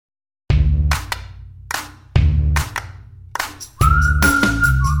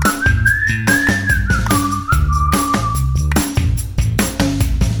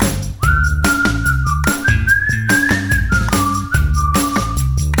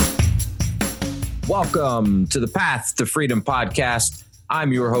Welcome to the Path to Freedom podcast.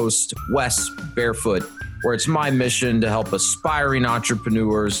 I'm your host, Wes Barefoot, where it's my mission to help aspiring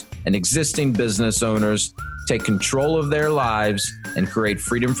entrepreneurs and existing business owners take control of their lives and create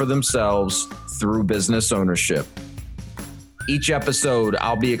freedom for themselves through business ownership. Each episode,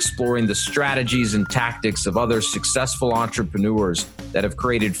 I'll be exploring the strategies and tactics of other successful entrepreneurs that have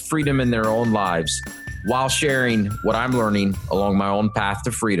created freedom in their own lives while sharing what I'm learning along my own path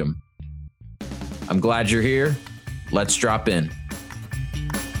to freedom. I'm glad you're here. Let's drop in.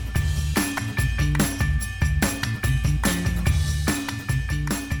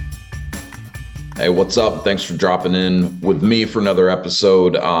 Hey, what's up? Thanks for dropping in with me for another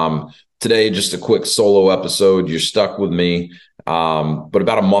episode. Today, just a quick solo episode. You're stuck with me. But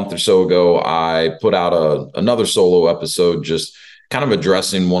about a month or so ago, I put out another solo episode, just kind of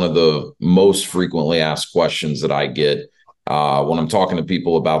addressing one of the most frequently asked questions that I get when I'm talking to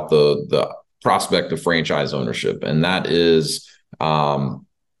people about the prospect of franchise ownership. And that is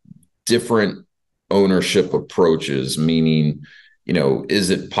different ownership approaches, meaning,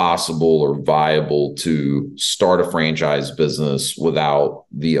 is it possible or viable to start a franchise business without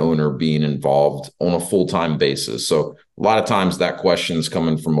the owner being involved on a full-time basis? So a lot of times that question is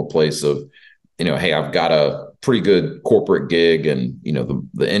coming from a place of, hey, I've got a pretty good corporate gig and,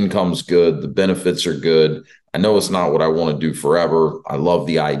 the income's good, the benefits are good. I know it's not what I want to do forever. I love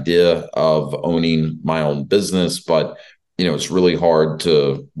the idea of owning my own business, but, it's really hard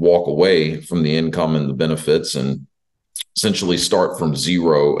to walk away from the income and the benefits and essentially start from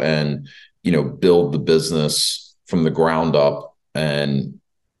zero and, build the business from the ground up and,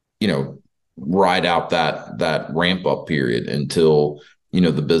 ride out that ramp up period until,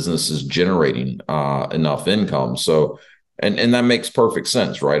 the business is generating enough income. So, and that makes perfect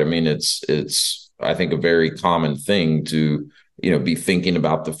sense, right? I mean, it's I think a very common thing to, be thinking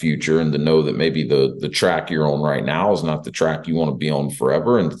about the future and to know that maybe the track you're on right now is not the track you want to be on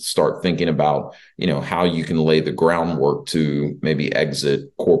forever, and start thinking about, how you can lay the groundwork to maybe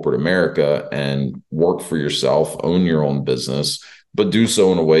exit corporate America and work for yourself, own your own business, but do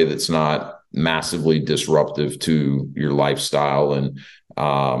so in a way that's not massively disruptive to your lifestyle and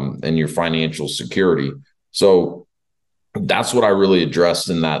your financial security. So that's what I really addressed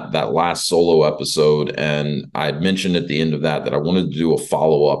in that last solo episode. And I had mentioned at the end of that I wanted to do a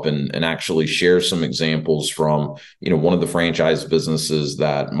follow-up and actually share some examples from, one of the franchise businesses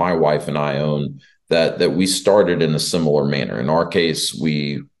that my wife and I own that we started in a similar manner. In our case,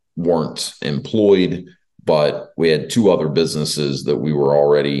 we weren't employed, but we had two other businesses that we were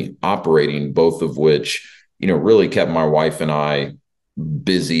already operating, both of which, really kept my wife and I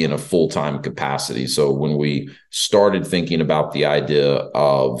busy in a full-time capacity. So when we started thinking about the idea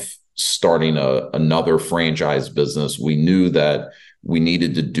of starting another franchise business, we knew that we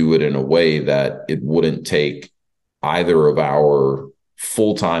needed to do it in a way that it wouldn't take either of our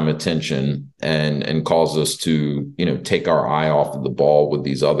full-time attention and cause us to, take our eye off of the ball with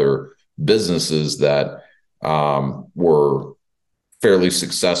these other businesses that were fairly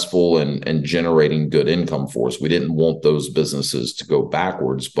successful and generating good income for us. We didn't want those businesses to go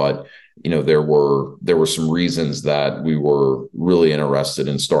backwards, but there were some reasons that we were really interested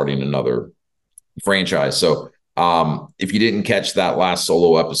in starting another franchise. So if you didn't catch that last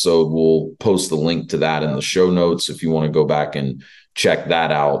solo episode, we'll post the link to that in the show notes if you want to go back and check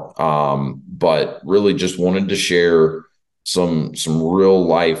that out. But really just wanted to share some real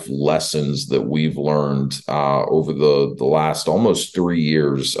life lessons that we've learned over the last almost 3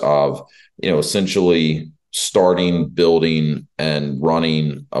 years of, essentially starting, building, and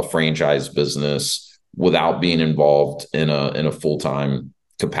running a franchise business without being involved in a full-time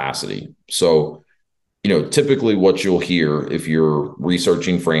capacity. So, typically what you'll hear if you're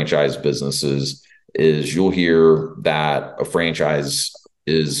researching franchise businesses is you'll hear that a franchise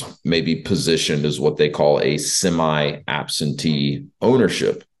is maybe positioned as what they call a semi-absentee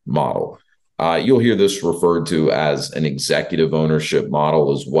ownership model. You'll hear this referred to as an executive ownership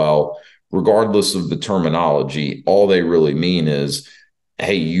model as well. Regardless of the terminology, all they really mean is,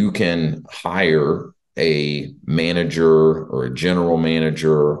 hey, you can hire a manager or a general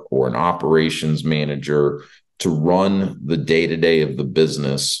manager or an operations manager to run the day-to-day of the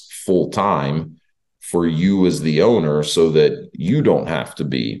business full-time for you as the owner so that you don't have to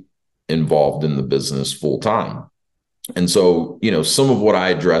be involved in the business full time. And so, some of what I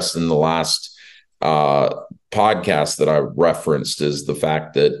addressed in the last podcast that I referenced is the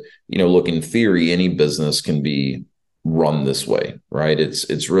fact that, look, in theory, any business can be run this way, right?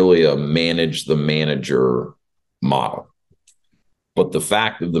 It's really a manage the manager model. But the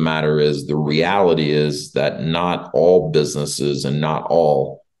fact of the matter is, the reality is that not all businesses and not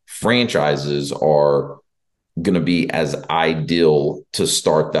all franchises are going to be as ideal to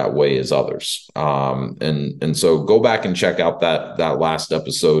start that way as others. And so go back and check out that last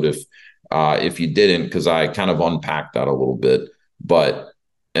episode if you didn't, because I kind of unpacked that a little bit. But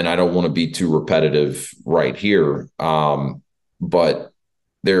and I don't want to be too repetitive right here. But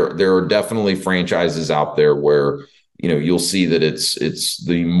there are definitely franchises out there where you'll see that it's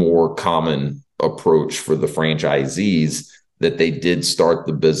the more common approach for the franchisees that they did start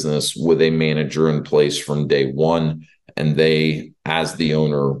the business with a manager in place from day one, and they, as the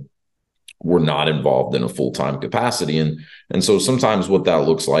owner, were not involved in a full-time capacity. And so sometimes what that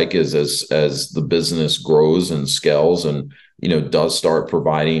looks like is as the business grows and scales and does start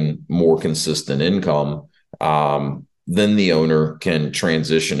providing more consistent income, then the owner can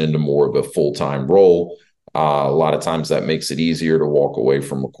transition into more of a full-time role. A lot of times that makes it easier to walk away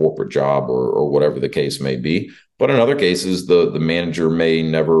from a corporate job or whatever the case may be. But in other cases, the manager may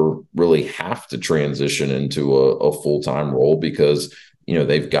never really have to transition into a full-time role because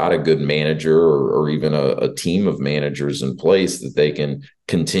they've got a good manager or even a team of managers in place that they can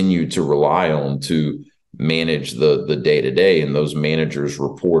continue to rely on to manage the day-to-day, and those managers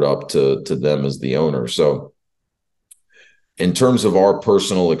report up to them as the owner. So in terms of our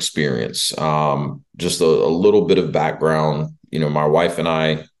personal experience, just a little bit of background. My wife and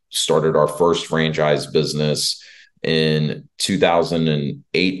I started our first franchise business in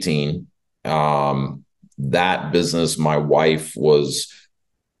 2018. That business, my wife was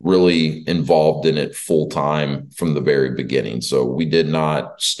really involved in it full time from the very beginning. So we did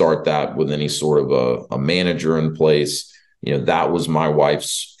not start that with any sort of a manager in place. That was my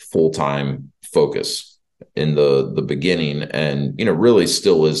wife's full-time focus in the beginning, and really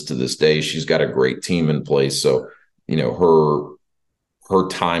still is to this day. She's got a great team in place. So her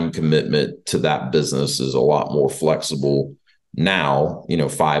time commitment to that business is a lot more flexible now,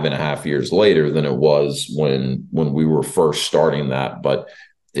 5.5 years later, than it was when we were first starting that. But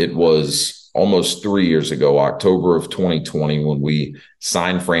it was almost 3 years ago, October of 2020, when we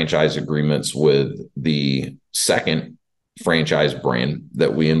signed franchise agreements with the second franchise brand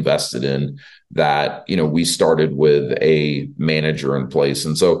that we invested in, that we started with a manager in place.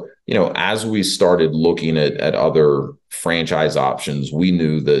 And so as we started looking at other franchise options, we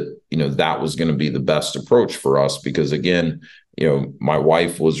knew that that was going to be the best approach for us, because again, my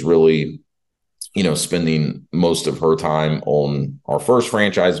wife was really spending most of her time on our first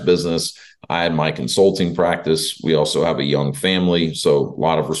franchise business. I had my consulting practice. We also have a young family, so a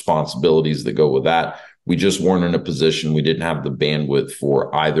lot of responsibilities that go with that. We just weren't in a position, we didn't have the bandwidth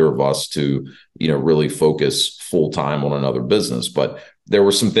for either of us to, really focus full time on another business. But there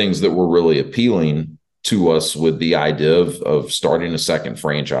were some things that were really appealing to us with the idea of starting a second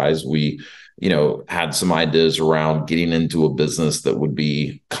franchise. We had some ideas around getting into a business that would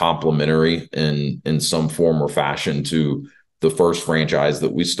be complementary in some form or fashion to the first franchise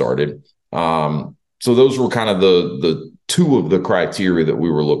that we started. So those were kind of the two of the criteria that we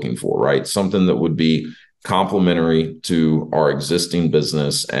were looking for, right? Something that would be complementary to our existing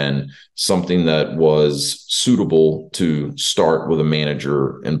business and something that was suitable to start with a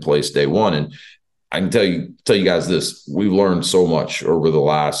manager in place day one. And I can tell you guys this: we've learned so much over the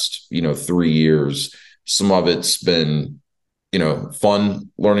last 3 years. Some of it's been fun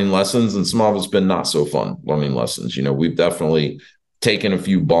learning lessons, and some of it's been not so fun learning lessons. We've definitely taken a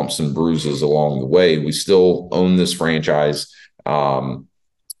few bumps and bruises along the way. We still own this franchise,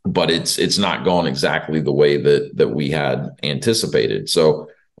 but it's not gone exactly the way that we had anticipated. So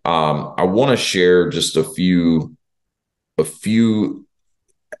I want to share just a few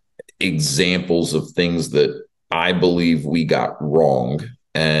examples of things that I believe we got wrong.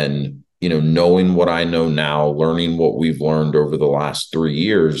 And, knowing what I know now, learning what we've learned over the last 3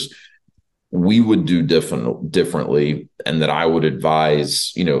 years, we would do differently. And that I would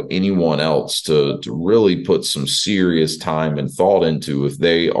advise, anyone else to really put some serious time and thought into if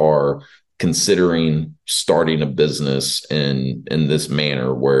they are considering starting a business in this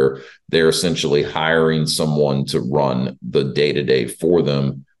manner, where they're essentially hiring someone to run the day-to-day for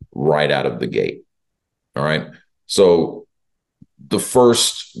them right out of the gate. All right. So the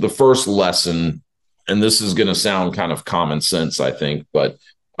first lesson, and this is going to sound kind of common sense, I think, but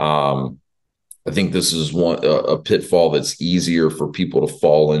I think this is a pitfall that's easier for people to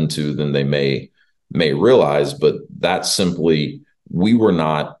fall into than they may realize. But that's simply, we were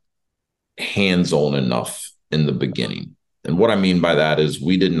not hands-on enough in the beginning. And what I mean by that is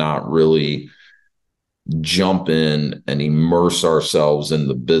we did not really jump in and immerse ourselves in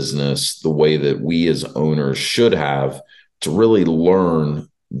the business the way that we as owners should have, to really learn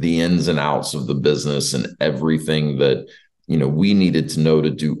the ins and outs of the business and everything that we needed to know to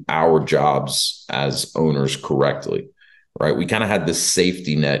do our jobs as owners correctly, right? We kind of had this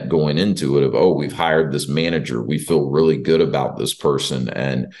safety net going into it of, oh, we've hired this manager. We feel really good about this person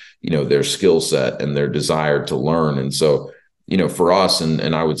and, their skill set and their desire to learn. And so, for us,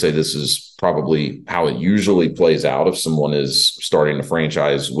 and I would say this is probably how it usually plays out if someone is starting a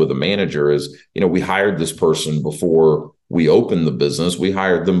franchise with a manager is, we hired this person before we opened the business. We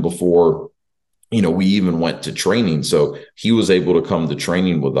hired them before we even went to training. So he was able to come to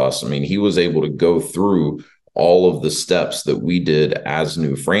training with us. I mean, he was able to go through all of the steps that we did as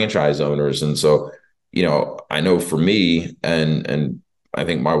new franchise owners. And so, I know for me, and I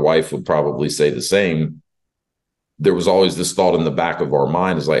think my wife would probably say the same, there was always this thought in the back of our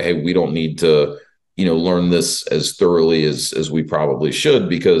mind is like, hey, we don't need to, learn this as thoroughly as we probably should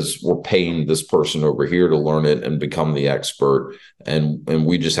because we're paying this person over here to learn it and become the expert. And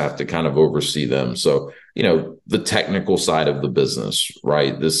we just have to kind of oversee them. So, the technical side of the business,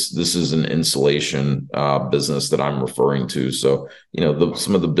 right? This is an insulation business that I'm referring to. So,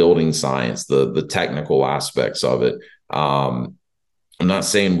 some of the building science, the technical aspects of it. I'm not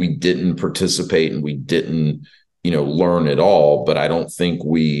saying we didn't participate and we didn't learn it all, but I don't think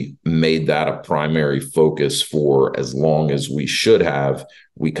we made that a primary focus for as long as we should have.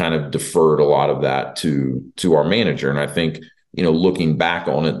 We kind of deferred a lot of that to our manager. And I think, looking back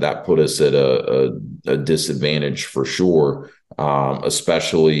on it, that put us at a disadvantage for sure,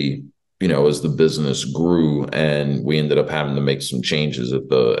 especially, as the business grew and we ended up having to make some changes at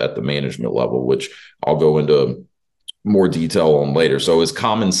the management level, which I'll go into more detail on later. So as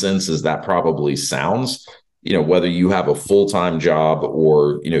common sense as that probably sounds, whether you have a full-time job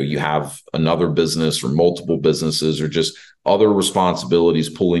or, you have another business or multiple businesses or just other responsibilities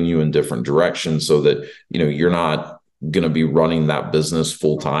pulling you in different directions so that, you're not going to be running that business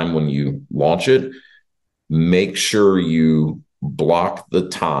full-time when you launch it, make sure you block the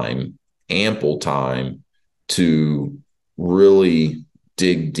time, ample time to really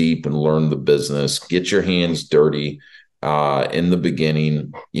dig deep and learn the business, get your hands dirty, in the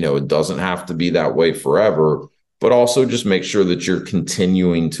beginning. It doesn't have to be that way forever, but also just make sure that you're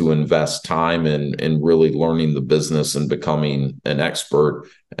continuing to invest time in really learning the business and becoming an expert.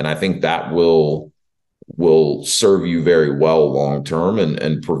 And I think that will serve you very well long term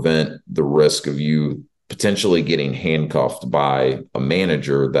and prevent the risk of you potentially getting handcuffed by a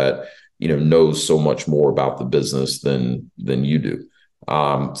manager that knows so much more about the business than you do.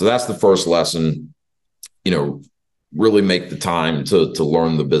 So that's the first lesson. Really make the time to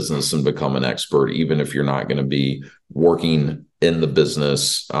learn the business and become an expert, even if you're not going to be working in the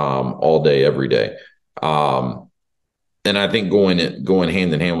business all day, every day. And I think going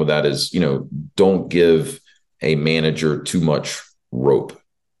hand in hand with that is, don't give a manager too much rope.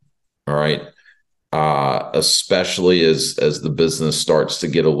 All right. Especially as the business starts to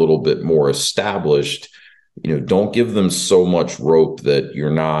get a little bit more established, don't give them so much rope that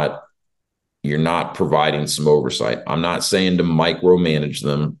you're not providing some oversight. I'm not saying to micromanage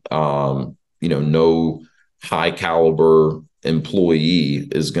them. No high caliber employee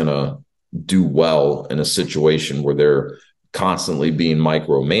is going to do well in a situation where they're constantly being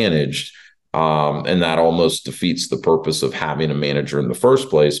micromanaged. And that almost defeats the purpose of having a manager in the first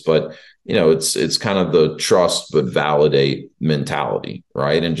place. But, it's kind of the trust but validate mentality,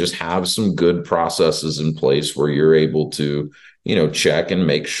 right? And just have some good processes in place where you're able to, check and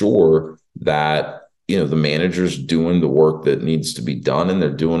make sure that, the manager's doing the work that needs to be done and they're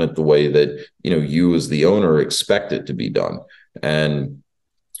doing it the way that, you as the owner expect it to be done. And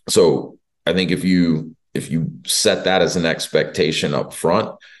so I think if you set that as an expectation up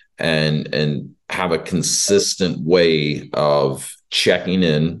front and have a consistent way of checking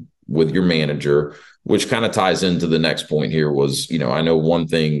in with your manager, which kind of ties into the next point here was, I know one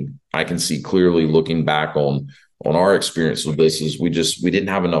thing I can see clearly looking back on our experience with this is we didn't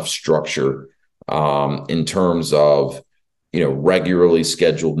have enough structure in terms of, regularly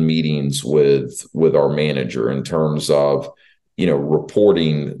scheduled meetings with our manager, in terms of,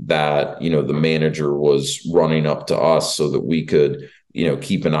 reporting that, the manager was running up to us so that we could,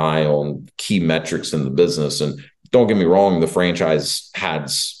 keep an eye on key metrics in the business. And don't get me wrong, the franchise had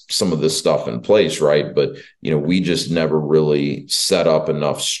some of this stuff in place, right? But, we just never really set up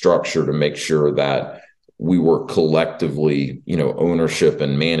enough structure to make sure that we were collectively, ownership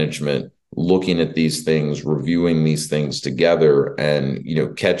and management, looking at these things, reviewing these things together and,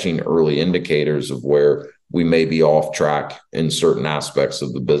 catching early indicators of where we may be off track in certain aspects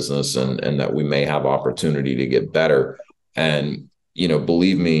of the business and that we may have opportunity to get better. And,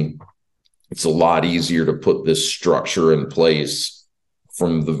 believe me, it's a lot easier to put this structure in place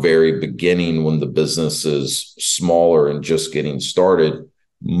from the very beginning when the business is smaller and just getting started,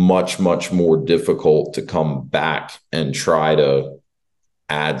 much, much more difficult to come back and try to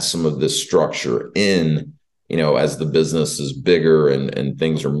add some of this structure in, as the business is bigger and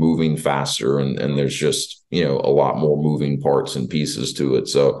things are moving faster and there's just, a lot more moving parts and pieces to it.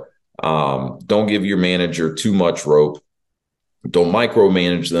 So don't give your manager too much rope. Don't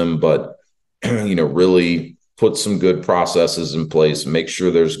micromanage them, but, really put some good processes in place, make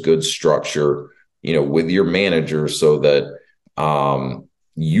sure there's good structure, with your manager so that,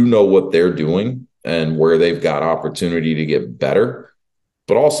 what they're doing and where they've got opportunity to get better,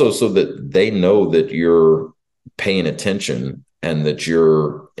 but also so that they know that you're paying attention and that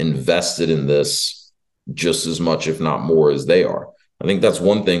you're invested in this just as much, if not more, as they are. I think that's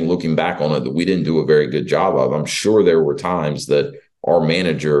one thing looking back on it that we didn't do a very good job of. I'm sure there were times that our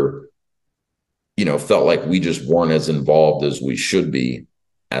manager, felt like we just weren't as involved as we should be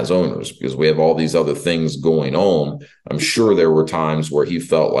as owners because we have all these other things going on. I'm sure there were times where he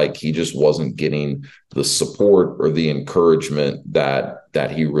felt like he just wasn't getting the support or the encouragement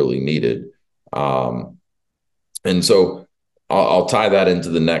that he really needed. And so I'll tie that into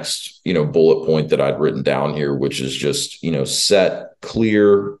the next, bullet point that I'd written down here, which is just, set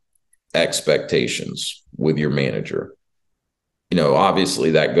clear expectations with your manager.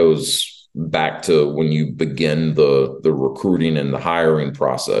 Obviously that goes back to when you begin the recruiting and the hiring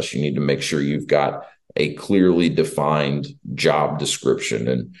process. You need to make sure you've got a clearly defined job description.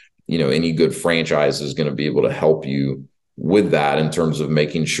 And, any good franchise is going to be able to help you with that in terms of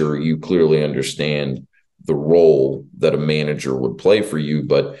making sure you clearly understand the role that a manager would play for you.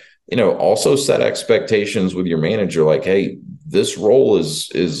 But, also set expectations with your manager like, hey, this role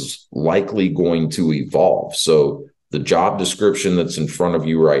is likely going to evolve. So the job description that's in front of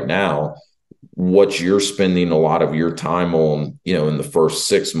you right now, what you're spending a lot of your time on, in the first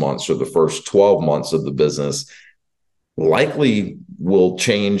 6 months or the first 12 months of the business, likely will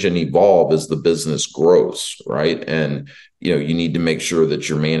change and evolve as the business grows, right? And, you need to make sure that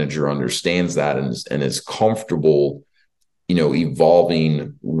your manager understands that and is comfortable,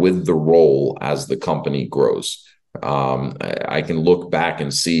 evolving with the role as the company grows. I can look back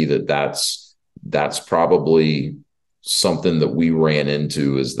and see that that's probably something that we ran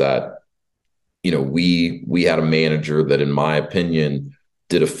into is that, we had a manager that, in my opinion,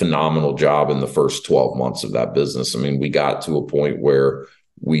 did a phenomenal job in the first 12 months of that business. I mean, we got to a point where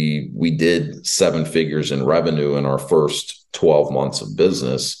we did 7 figures in revenue in our first 12 months of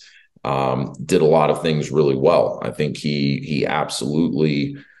business, did a lot of things really well. I think he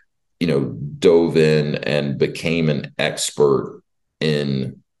absolutely, dove in and became an expert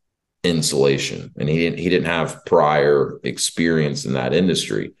in insulation, and he didn't have prior experience in that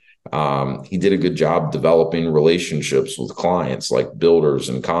industry. He did a good job developing relationships with clients like builders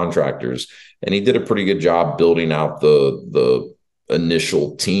and contractors, and he did a pretty good job building out the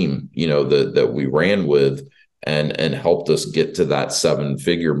initial team, that we ran with, and helped us get to that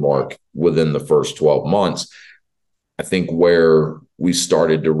 7-figure mark within the first 12 months. I think where we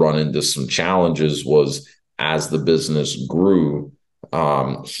started to run into some challenges was as the business grew.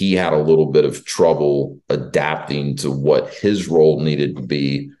 He had a little bit of trouble adapting to what his role needed to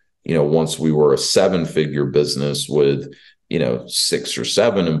be. Once we were a 7-figure business with, 6 or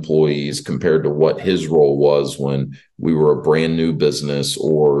 7 employees compared to what his role was when we were a brand new business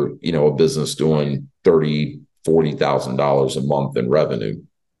or, a business doing $30,000-$40,000 a month in revenue.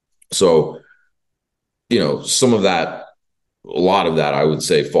 So, some of that, a lot of that, I would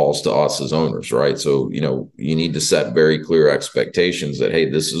say, falls to us as owners, right? So, you need to set very clear expectations that, hey,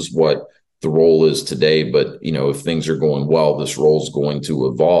 this is what the role is today, but, if things are going well, this role is going to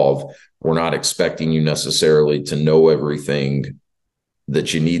evolve. We're not expecting you necessarily to know everything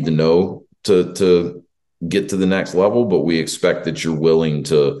that you need to know to get to the next level, but we expect that you're willing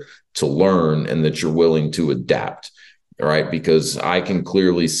to learn and that you're willing to adapt, right? Because I can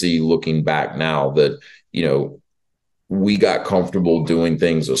clearly see, looking back now, that, we got comfortable doing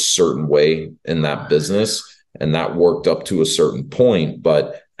things a certain way in that business, and that worked up to a certain point.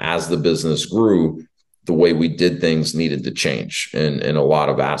 But as the business grew, the way we did things needed to change in a lot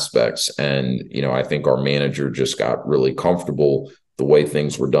of aspects. And, I think our manager just got really comfortable the way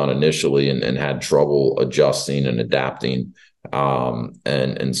things were done initially and had trouble adjusting and adapting.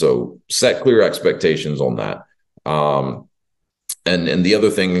 And so set clear expectations on that. And the other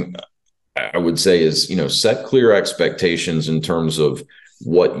thing I would say is, set clear expectations in terms of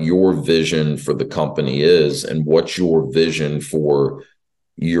what your vision for the company is and what your vision for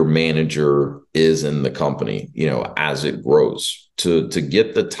your manager is in the company, as it grows, to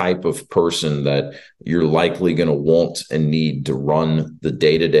get the type of person that you're likely going to want and need to run the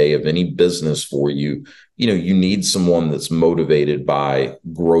day-to-day of any business for you. You need someone that's motivated by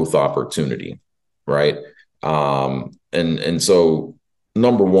growth opportunity, right? And so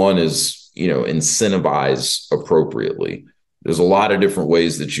number one is, incentivize appropriately. There's a lot of different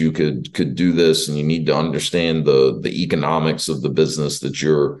ways that you could do this, and you need to understand the economics of the business that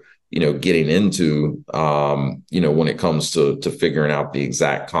you're getting into, when it comes to figuring out the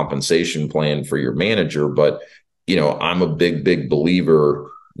exact compensation plan for your manager. But I'm a big believer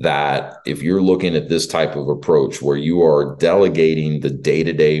that if you're looking at this type of approach where you are delegating the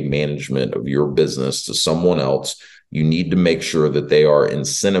day-to-day management of your business to someone else, you need to make sure that they are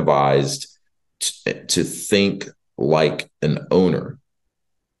incentivized to think like an owner,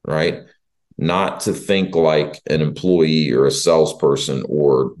 right? Not to think like an employee or a salesperson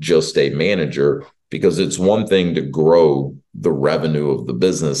or just a manager, because it's one thing to grow the revenue of the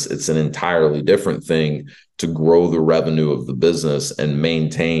business. It's an entirely different thing to grow the revenue of the business and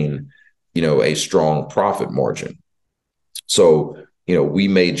maintain, a strong profit margin. So, we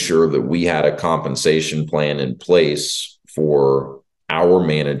made sure that we had a compensation plan in place for our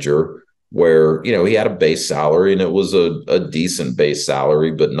manager where, he had a base salary, and it was a decent base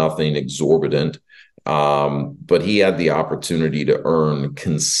salary, but nothing exorbitant. But he had the opportunity to earn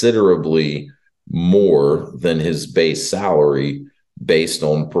considerably more than his base salary based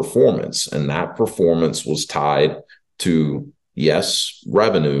on performance. And that performance was tied to, yes,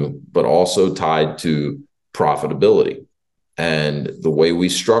 revenue, but also tied to profitability. And the way we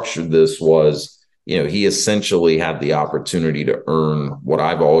structured this was, he essentially had the opportunity to earn what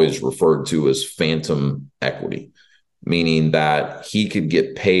I've always referred to as phantom equity, meaning that he could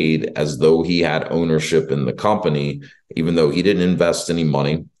get paid as though he had ownership in the company, even though he didn't invest any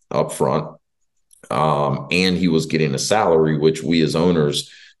money up front. And he was getting a salary, which we as owners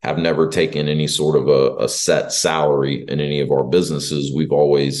have never taken any sort of a set salary in any of our businesses. We've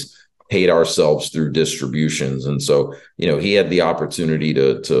always paid ourselves through distributions. And so, he had the opportunity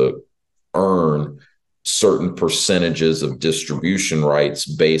to earn certain percentages of distribution rights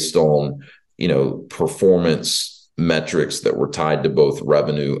based on, performance metrics that were tied to both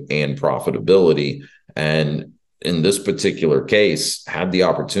revenue and profitability. And in this particular case, had the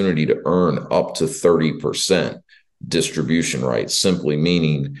opportunity to earn up to 30% distribution rights, simply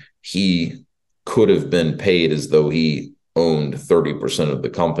meaning he could have been paid as though he owned 30% of the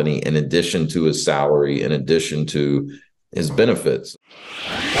company, in addition to his salary, in addition to his benefits.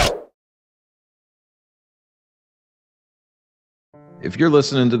 If you're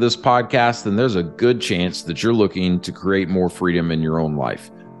listening to this podcast, then there's a good chance that you're looking to create more freedom in your own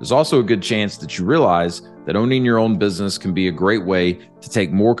life. There's also a good chance that you realize that owning your own business can be a great way to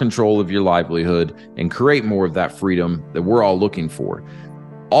take more control of your livelihood and create more of that freedom that we're all looking for.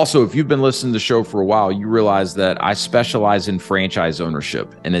 Also, if you've been listening to the show for a while, you realize that I specialize in franchise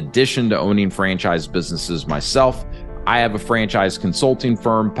ownership. In addition to owning franchise businesses myself, I have a franchise consulting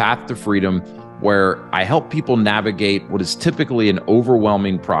firm, Path to Freedom, where I help people navigate what is typically an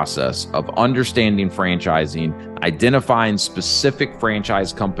overwhelming process of understanding franchising, identifying specific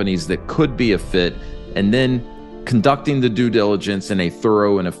franchise companies that could be a fit, and then conducting the due diligence in a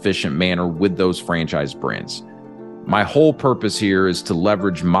thorough and efficient manner with those franchise brands. My whole purpose here is to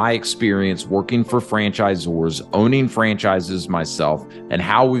leverage my experience working for franchisors, owning franchises myself, and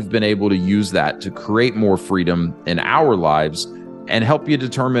how we've been able to use that to create more freedom in our lives and help you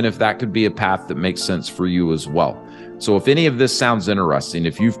determine if that could be a path that makes sense for you as well. So if any of this sounds interesting,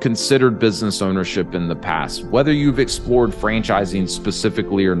 if you've considered business ownership in the past, whether you've explored franchising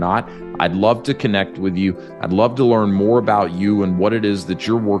specifically or not, I'd love to connect with you. I'd love to learn more about you and what it is that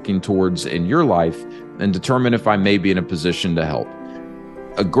you're working towards in your life and determine if I may be in a position to help.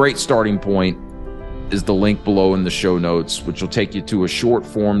 A great starting point is the link below in the show notes, which will take you to a short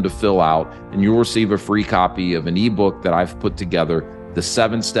form to fill out, and you'll receive a free copy of an ebook that I've put together, The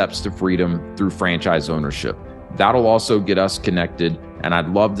 7 Steps to Freedom Through Franchise Ownership. That'll also get us connected, and I'd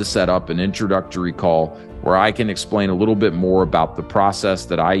love to set up an introductory call where I can explain a little bit more about the process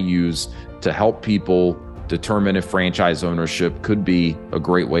that I use to help people determine if franchise ownership could be a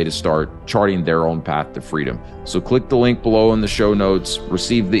great way to start charting their own path to freedom. So click the link below in the show notes,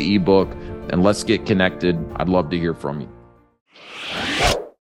 receive the ebook, and let's get connected. I'd love to hear from you.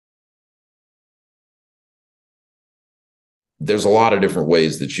 There's a lot of different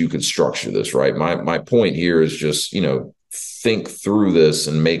ways that you could structure this, right? My point here is just, think through this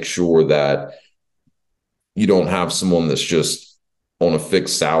and make sure that you don't have someone that's just on a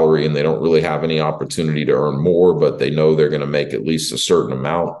fixed salary and they don't really have any opportunity to earn more, but they know they're going to make at least a certain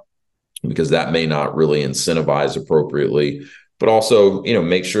amount, because that may not really incentivize appropriately. But also,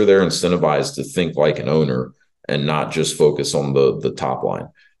 make sure they're incentivized to think like an owner and not just focus on the top line.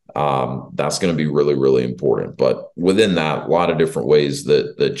 That's going to be really, really important. But within that, a lot of different ways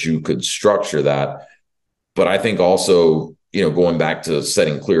that you could structure that. But I think also, going back to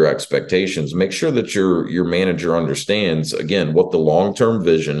setting clear expectations, make sure that your manager understands, again, what the long-term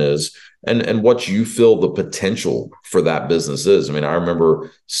vision is and what you feel the potential for that business is. I mean, I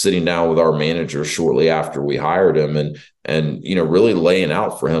remember sitting down with our manager shortly after we hired him and really laying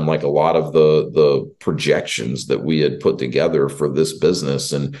out for him like a lot of the projections that we had put together for this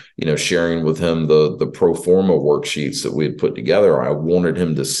business, and sharing with him the pro forma worksheets that we had put together. I wanted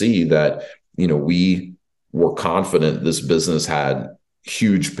him to see that we were confident this business had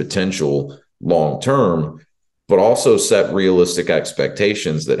huge potential long term, but also set realistic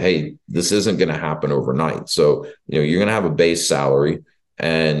expectations that, hey, this isn't going to happen overnight. So, you're going to have a base salary,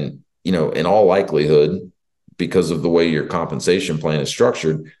 and, in all likelihood, because of the way your compensation plan is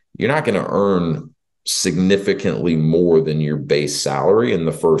structured, you're not going to earn significantly more than your base salary in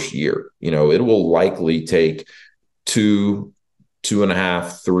the first year. It will likely take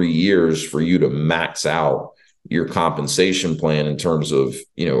 2.5, 3 years for you to max out your compensation plan in terms of,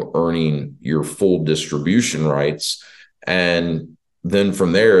 earning your full distribution rights. And then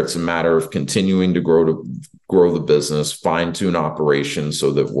from there, it's a matter of continuing to grow the business, fine tune operations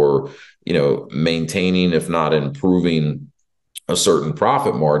so that we're, maintaining, if not improving, a certain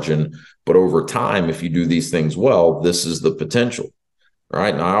profit margin. But over time, if you do these things well, this is the potential.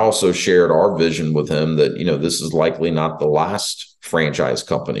 Right. And I also shared our vision with him that, this is likely not the last franchise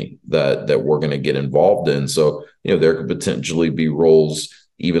company that we're going to get involved in. So, there could potentially be roles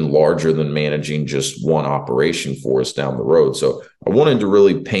even larger than managing just one operation for us down the road. So I wanted to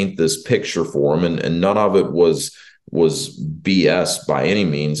really paint this picture for him, and none of it was BS by any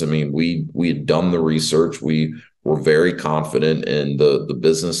means. I mean, we had done the research. We were very confident in the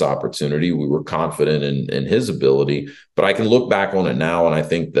business opportunity. We were confident in his ability, but I can look back on it now, and I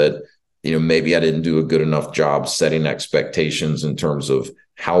think that, maybe I didn't do a good enough job setting expectations in terms of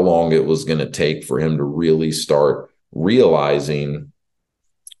how long it was going to take for him to really start realizing,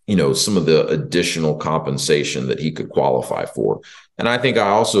 some of the additional compensation that he could qualify for. And I think I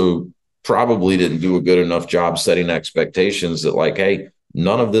also probably didn't do a good enough job setting expectations that, like, hey,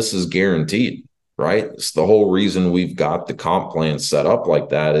 none of this is guaranteed. Right? It's the whole reason we've got the comp plan set up like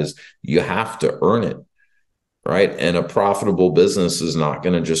that, is you have to earn it. Right? And a profitable business is not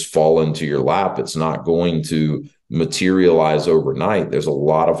going to just fall into your lap. It's not going to materialize overnight. There's a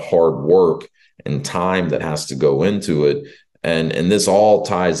lot of hard work and time that has to go into it. And this all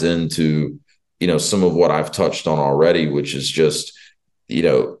ties into, some of what I've touched on already, which is just,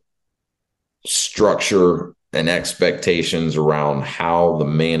 structure and expectations around how the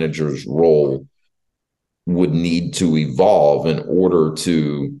manager's role would need to evolve in order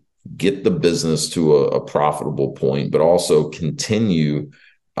to get the business to a profitable point, but also continue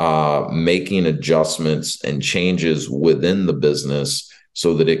making adjustments and changes within the business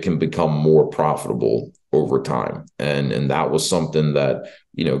so that it can become more profitable over time. And that was something that,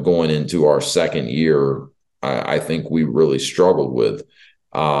 going into our second year, I think we really struggled with.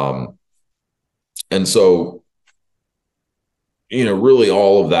 And so, really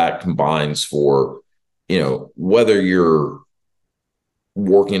all of that combines for, whether you're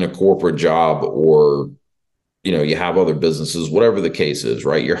working a corporate job or, you have other businesses, whatever the case is,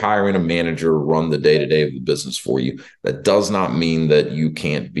 right? You're hiring a manager to run the day-to-day of the business for you. That does not mean that you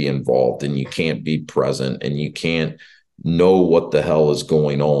can't be involved and you can't be present and you can't know what the hell is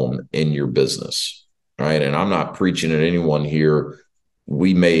going on in your business, right? And I'm not preaching at anyone here.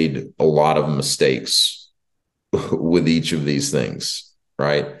 We made a lot of mistakes with each of these things,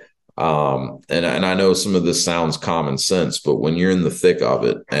 right? And I know some of this sounds common sense, but when you're in the thick of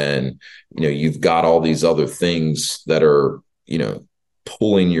it and, you've got all these other things that are,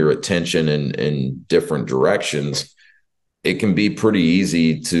 pulling your attention in different directions, it can be pretty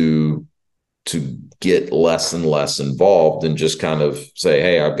easy to get less and less involved and just kind of say,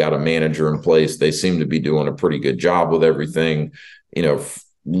 hey, I've got a manager in place. They seem to be doing a pretty good job with everything,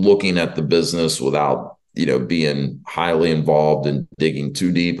 looking at the business without, being highly involved and digging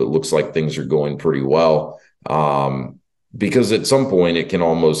too deep. It looks like things are going pretty well. Because at some point it can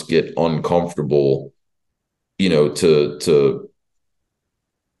almost get uncomfortable, to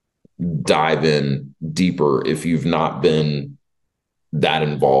dive in deeper if you've not been that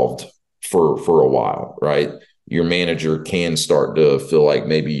involved for a while, right? your manager can start to feel like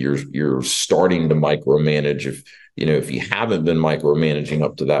maybe you're starting to micromanage. If you haven't been micromanaging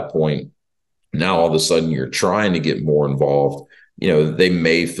up to that point, now all of a sudden you're trying to get more involved. They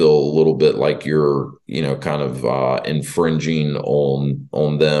may feel a little bit like you're, kind of infringing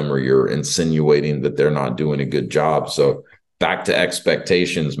on them, or you're insinuating that they're not doing a good job. So back to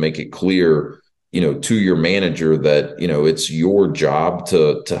expectations, make it clear, to your manager that, it's your job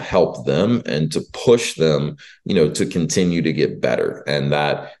to help them and to push them, to continue to get better. And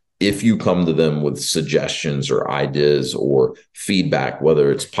that if you come to them with suggestions or ideas or feedback,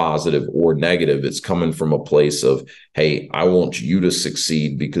 whether it's positive or negative, it's coming from a place of, hey, I want you to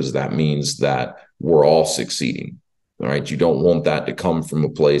succeed because that means that we're all succeeding. All right. You don't want that to come from a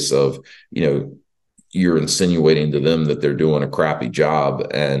place of, you're insinuating to them that they're doing a crappy job,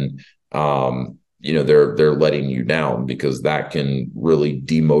 and they're letting you down, because that can really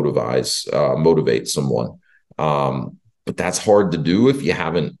motivate someone. But that's hard to do if you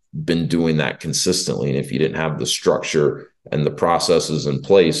haven't been doing that consistently, and if you didn't have the structure and the processes in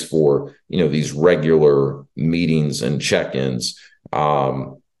place for these regular meetings and check-ins.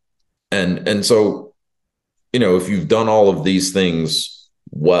 And so if you've done all of these things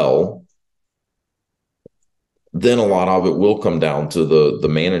well, then a lot of it will come down to the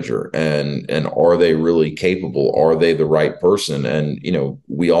manager, and are they really capable? Are they the right person? And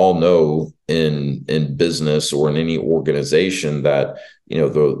we all know in business or in any organization that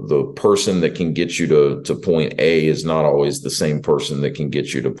the person that can get you to point A is not always the same person that can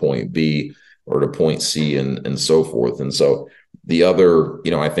get you to point B or to point C, and so forth. And so the other,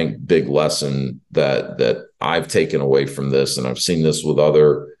 I think, big lesson that I've taken away from this, and I've seen this with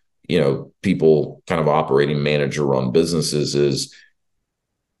other people kind of operating manager run businesses, is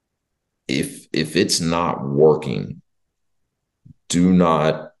if it's not working, do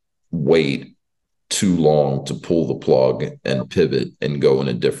not wait too long to pull the plug and pivot and go in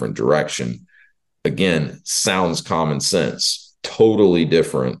a different direction. Again, sounds common sense, totally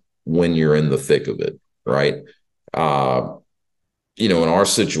different when you're in the thick of it, right? In our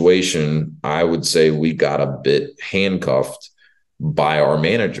situation, I would say we got a bit handcuffed by our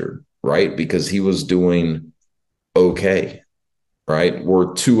manager, right? Because he was doing okay, right? We're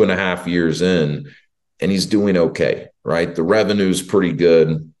 2.5 years in and he's doing okay, right? The revenue's pretty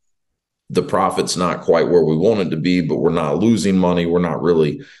good. The profit's not quite where we want it to be, but we're not losing money. We're not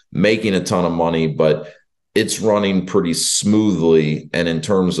really making a ton of money, but it's running pretty smoothly. And in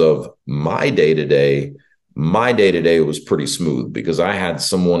terms of my day-to-day was pretty smooth because I had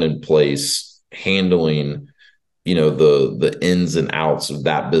someone in place handling the ins and outs of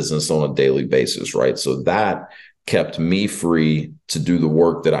that business on a daily basis, right? So that kept me free to do the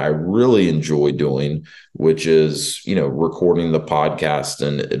work that I really enjoy doing, which is, recording the podcast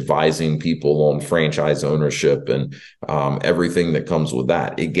and advising people on franchise ownership and everything that comes with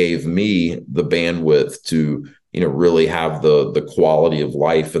that. It gave me the bandwidth to, really have the quality of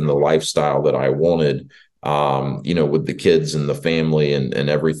life and the lifestyle that I wanted, with the kids and the family and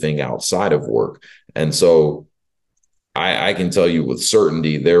everything outside of work. And so I can tell you with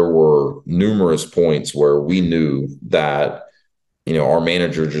certainty, there were numerous points where we knew that, our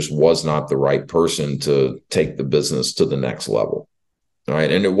manager just was not the right person to take the business to the next level.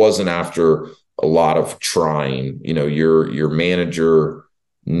 Right. And it wasn't after a lot of trying. Your manager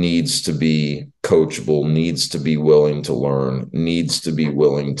needs to be coachable, needs to be willing to learn, needs to be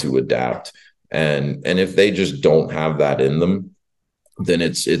willing to adapt. And if they just don't have that in them, then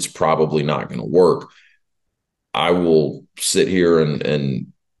it's probably not going to work. I will sit here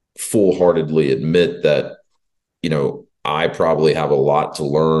and full-heartedly admit that, I probably have a lot to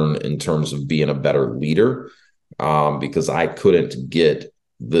learn in terms of being a better leader, because I couldn't get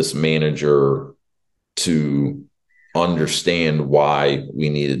this manager to understand why we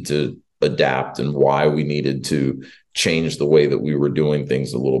needed to adapt and why we needed to change the way that we were doing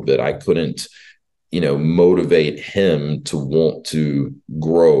things a little bit. I couldn't, motivate him to want to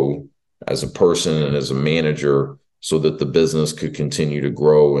grow as a person and as a manager so that the business could continue to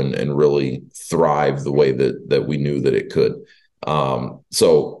grow and really thrive the way that we knew that it could.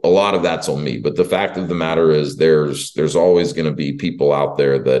 So a lot of that's on me, but the fact of the matter is there's always going to be people out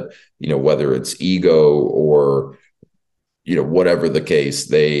there that, whether it's ego or, whatever the case,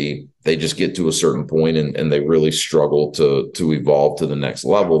 they just get to a certain point and they really struggle to evolve to the next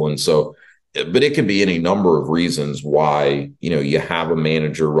level. And so, but it could be any number of reasons why, you have a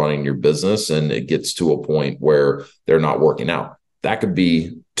manager running your business and it gets to a point where they're not working out. That could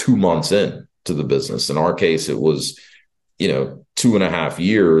be 2 months in to the business. In our case, it was, 2.5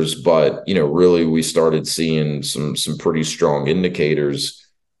 years, but, really we started seeing some pretty strong indicators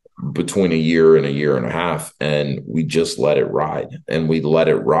between a year and a year and a half, and we just let it ride. And we let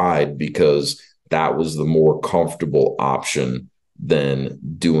it ride because that was the more comfortable option than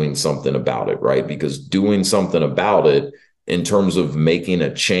doing something about it, right? Because doing something about it in terms of making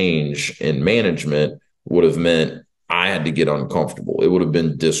a change in management would have meant I had to get uncomfortable. It would have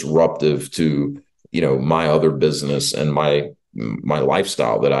been disruptive to, my other business and my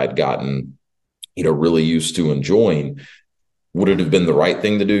lifestyle that I'd gotten, really used to enjoying. Would it have been the right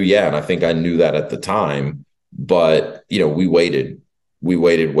thing to do? Yeah. And I think I knew that at the time, but we waited. We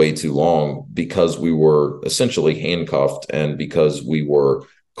waited way too long because we were essentially handcuffed and because we were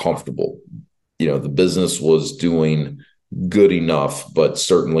comfortable. The business was doing good enough, but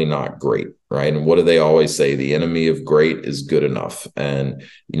certainly not great. Right. And what do they always say? The enemy of great is good enough. And,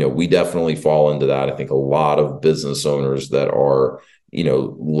 we definitely fall into that. I think a lot of business owners that are,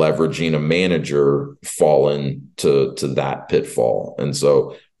 leveraging a manager fall into that pitfall. And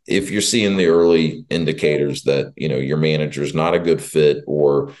so if you're seeing the early indicators that, your manager's not a good fit,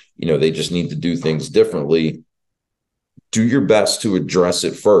 or, they just need to do things differently, do your best to address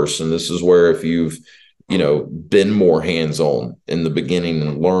it first. And this is where, if you've, been more hands-on in the beginning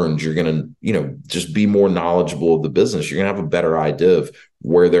and learned, you're going to, just be more knowledgeable of the business. You're going to have a better idea of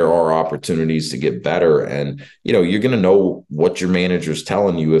where there are opportunities to get better. And, you're going to know what your manager's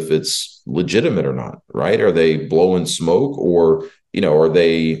telling you, if it's legitimate or not, right? Are they blowing smoke, or, are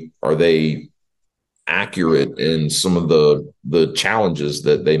they accurate in some of the challenges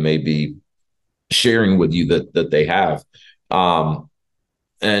that they may be sharing with you that they have?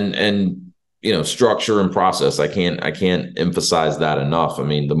 And structure and process. I can't emphasize that enough. I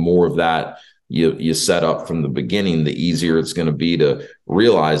mean, the more of that you set up from the beginning, the easier it's going to be to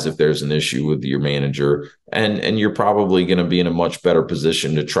realize if there's an issue with your manager, and you're probably going to be in a much better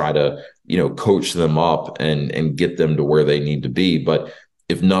position to try to, coach them up and get them to where they need to be. But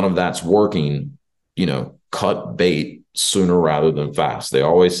if none of that's working, cut bait sooner rather than fast. They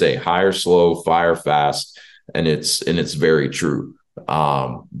always say hire slow, fire fast, and it's very true.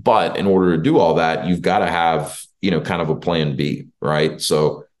 But in order to do all that, you've got to have, kind of a plan B, right?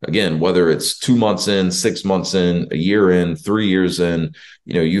 So again, whether it's 2 months in, 6 months in, a year in, 3 years in,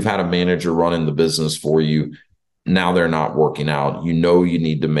 you've had a manager running the business for you. Now they're not working out. You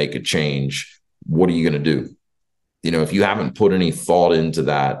need to make a change. What are you going to do? If you haven't put any thought into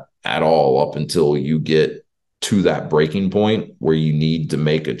that at all up until you get to that breaking point where you need to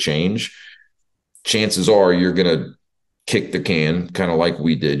make a change, chances are you're going to kick the can, kind of like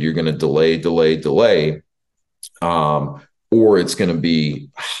we did. You're going to delay, or it's going to be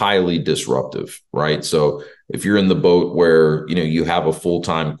highly disruptive, right? So if you're in the boat where, you have a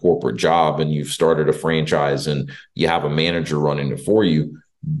full-time corporate job and you've started a franchise and you have a manager running it for you,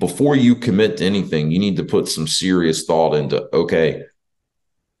 before you commit to anything, you need to put some serious thought into, okay,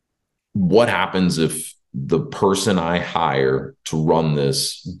 what happens if the person I hire to run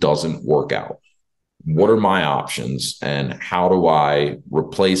this doesn't work out? What are my options, and how do I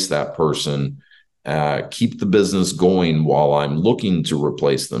replace that person, keep the business going while I'm looking to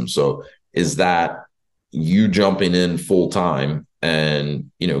replace them? So is that you jumping in full time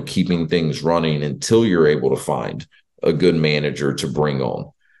and, keeping things running until you're able to find a good manager to bring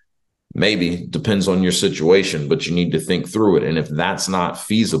on? Maybe, depends on your situation, but you need to think through it. And if that's not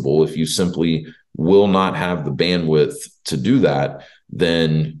feasible, if you simply will not have the bandwidth to do that,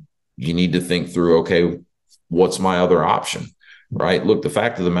 then you need to think through, okay, what's my other option, right? Look, the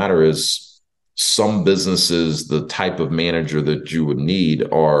fact of the matter is, some businesses, the type of manager that you would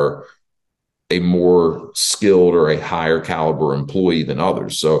need are a more skilled or a higher caliber employee than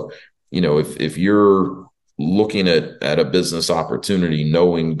others. So, if you're looking at a business opportunity,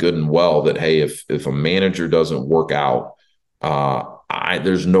 knowing good and well that, hey, if a manager doesn't work out,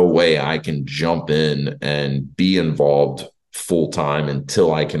 there's no way I can jump in and be involved full time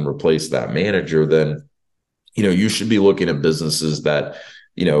until I can replace that manager, then, you should be looking at businesses that,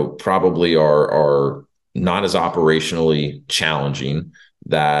 probably are not as operationally challenging,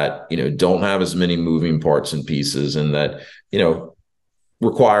 that, don't have as many moving parts and pieces, and that,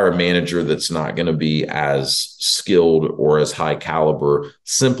 require a manager that's not going to be as skilled or as high caliber,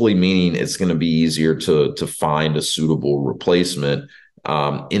 simply meaning it's going to be easier to find a suitable replacement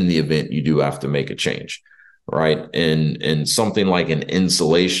in the event you do have to make a change. Right. In something like an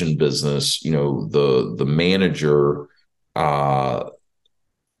insulation business, the manager,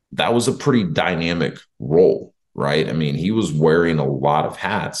 that was a pretty dynamic role, right? I mean, he was wearing a lot of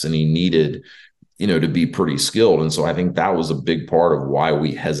hats, and he needed, to be pretty skilled. And so I think that was a big part of why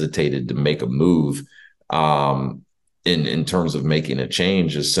we hesitated to make a move in terms of making a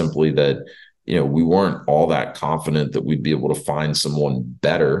change, is simply that, we weren't all that confident that we'd be able to find someone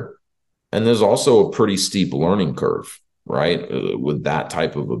better. And there's also a pretty steep learning curve, right? With that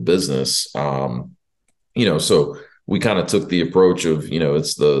type of a business. So we kind of took the approach of,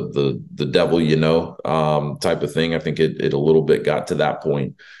 it's the devil, type of thing. I think it a little bit got to that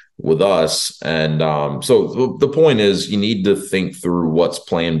point with us. And so the point is, you need to think through what's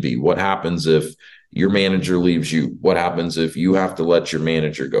plan B. What happens if your manager leaves you? What happens if you have to let your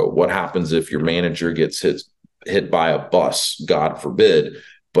manager go? What happens if your manager gets hit by a bus, God forbid,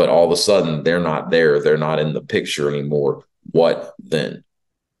 but all of a sudden they're not there, they're not in the picture anymore? What then?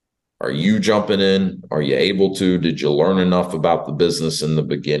 Are you jumping in? Are you able to? Did you learn enough about the business in the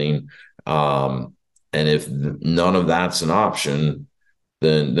beginning? And if none of that's an option,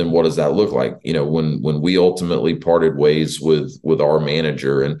 then what does that look like? When we ultimately parted ways with our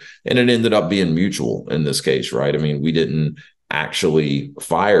manager, and it ended up being mutual in this case, right? I mean, we didn't actually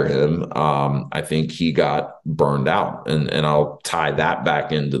fire him. I think he got burned out, and I'll tie that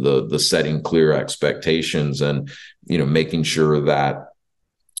back into the setting clear expectations and making sure that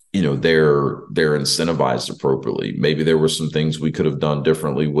they're incentivized appropriately. Maybe there were some things we could have done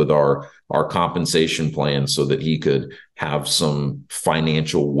differently with our compensation plan so that he could have some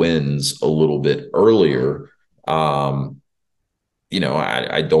financial wins a little bit earlier. I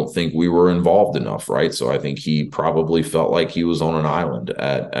don't think we were involved enough, right? So I think he probably felt like he was on an island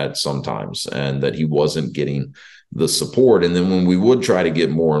at some times, and that he wasn't getting the support. And then when we would try to get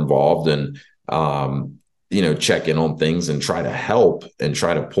more involved and check in on things and try to help and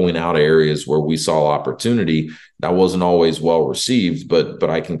try to point out areas where we saw opportunity, that wasn't always well received. But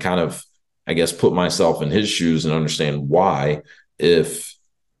I can kind of, I guess, put myself in his shoes and understand why. If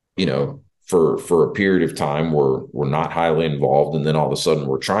for a period of time we're not highly involved, and then all of a sudden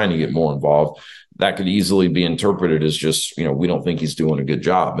we're trying to get more involved, that could easily be interpreted as just we don't think he's doing a good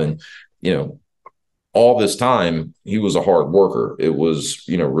job. And all this time he was a hard worker. It was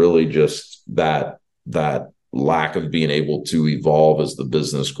really just that lack of being able to evolve as the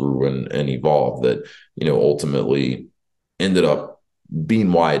business grew and evolved that ultimately ended up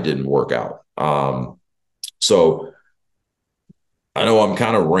being why it didn't work out. So I know I'm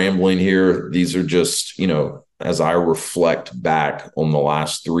kind of rambling here. These are just as I reflect back on the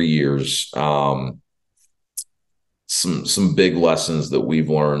last 3 years, some big lessons that we've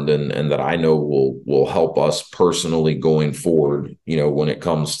learned and that I know will help us personally going forward, when it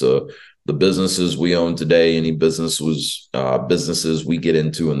comes to the businesses we own today, any businesses we get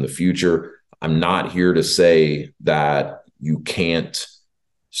into in the future. I'm not here to say that you can't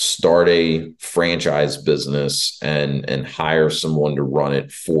start a franchise business and hire someone to run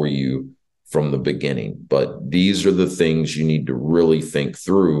it for you from the beginning. But these are the things you need to really think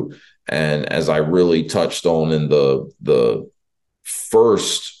through. And as I really touched on in the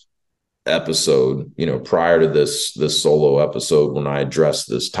first episode, prior to this solo episode, when I addressed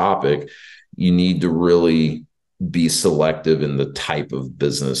this topic, you need to really be selective in the type of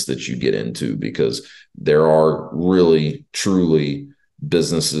business that you get into, because there are really, truly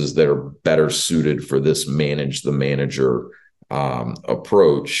businesses that are better suited for this manage the manager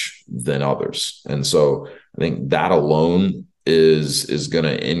approach than others. And so I think that alone is going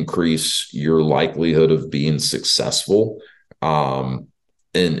to increase your likelihood of being successful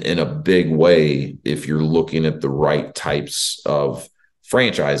in a big way if you're looking at the right types of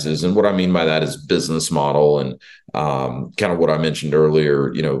franchises. And what I mean by that is business model and kind of what I mentioned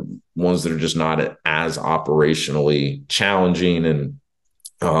earlier, ones that are just not as operationally challenging and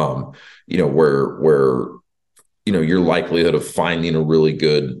where your likelihood of finding a really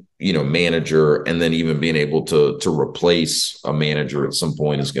good manager and then even being able to replace a manager at some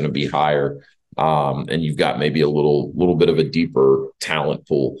point is going to be higher, and you've got maybe a little bit of a deeper talent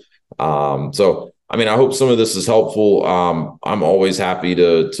pool. So I mean, I hope some of this is helpful. I'm always happy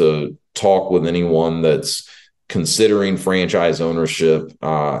to talk with anyone that's considering franchise ownership,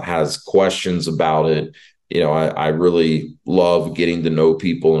 has questions about it. I really love getting to know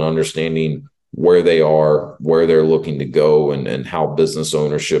people and understanding where they are, where they're looking to go, and how business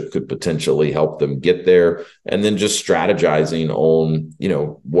ownership could potentially help them get there. And then just strategizing on,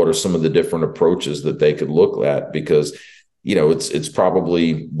 what are some of the different approaches that they could look at, because, it's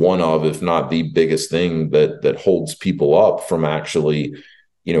probably one of, if not the biggest thing that holds people up from actually,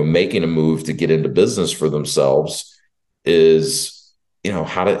 making a move to get into business for themselves is,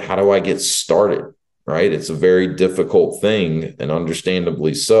 how do I get started? Right. It's a very difficult thing, and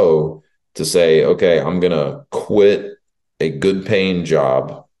understandably so, to say, okay, I'm going to quit a good paying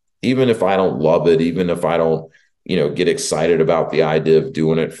job, even if I don't love it, even if I don't, get excited about the idea of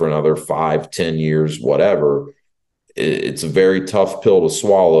doing it for another 5, 10 years, whatever. it's a very tough pill to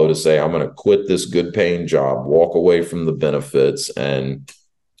swallow to say, I'm going to quit this good paying job, walk away from the benefits, and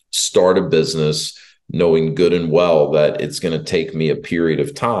start a business knowing good and well that it's going to take me a period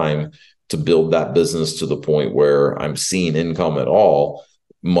of time to build that business to the point where I'm seeing income at all,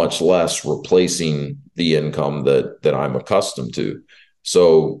 much less replacing the income that I'm accustomed to.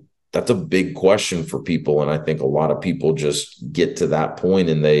 So that's a big question for people. And I think a lot of people just get to that point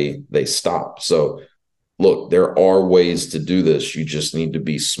and they stop. So look, there are ways to do this. You just need to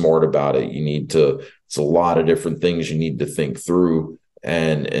be smart about it. It's a lot of different things you need to think through,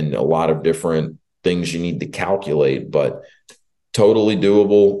 and a lot of different things you need to calculate, but totally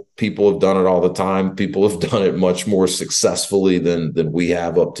doable. People have done it all the time. People have done it much more successfully than we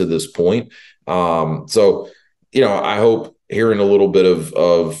have up to this point. So, I hope hearing a little bit of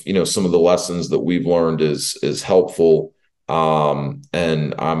some of the lessons that we've learned is helpful.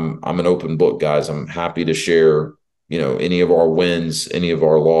 And I'm an open book, guys. I'm happy to share, any of our wins, any of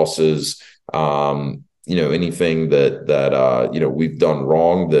our losses, anything that we've done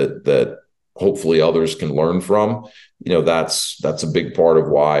wrong that hopefully others can learn from. That's a big part of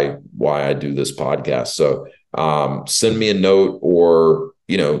why I do this podcast. So send me a note, or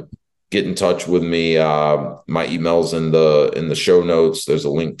get in touch with me. My email's in the show notes. There's a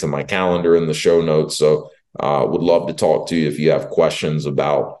link to my calendar in the show notes. So would love to talk to you if you have questions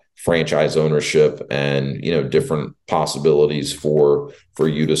about franchise ownership and different possibilities for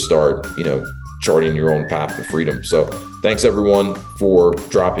you to start charting your own path to freedom. So thanks everyone for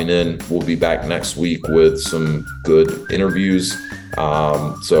dropping in. We'll be back next week with some good interviews.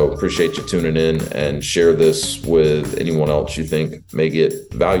 So appreciate you tuning in, and share this with anyone else you think may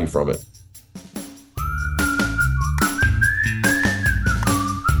get value from it.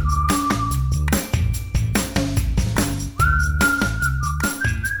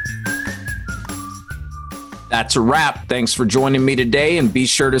 That's a wrap. Thanks for joining me today, and be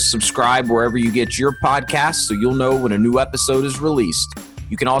sure to subscribe wherever you get your podcasts so you'll know when a new episode is released.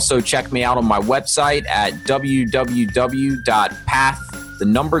 You can also check me out on my website at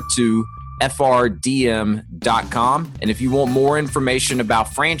www.path2frdm.com. And if you want more information about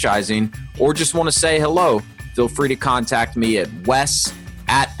franchising or just want to say hello, feel free to contact me at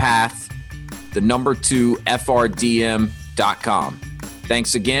wes@path2frdm.com.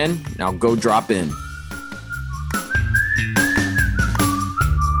 Thanks again. Now go drop in.